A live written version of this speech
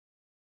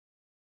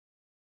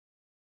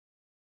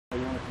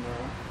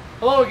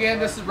Hello again,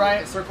 this is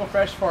Brian at Circle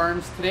Fresh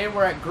Farms. Today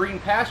we're at Green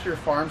Pasture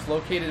Farms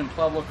located in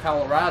Pueblo,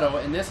 Colorado,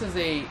 and this is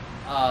a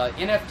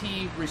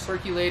NFT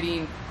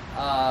recirculating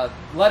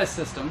lettuce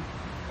system,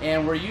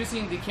 and we're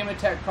using the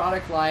Kimitec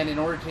product line in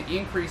order to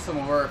increase some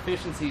of our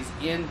efficiencies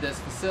in this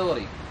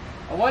facility.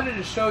 I wanted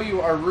to show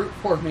you our root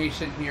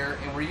formation here,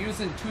 and we're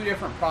using two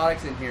different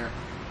products in here.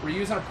 We're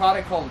using a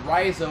product called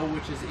RHYZO,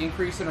 which is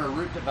increasing our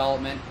root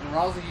development, and we're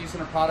also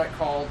using a product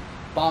called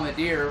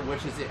BOMBARDIER,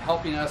 which is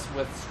helping us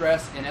with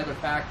stress and other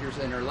factors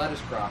in our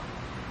lettuce crop.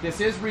 This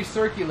is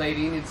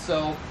recirculating, and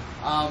so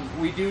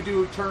we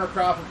do turn our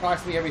crop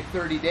approximately every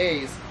 30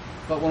 days.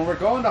 But when we're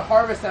going to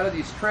harvest out of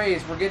these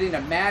trays, we're getting a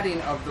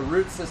matting of the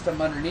root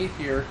system underneath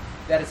here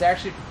that is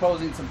actually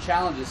proposing some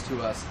challenges to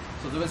us.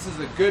 So this is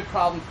a good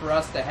problem for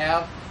us to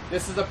have.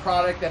 This is a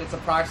product that is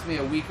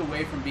approximately a week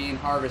away from being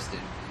harvested.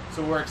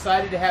 So we're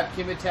excited to have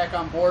Kimitec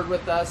on board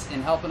with us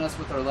and helping us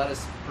with our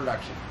lettuce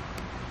production.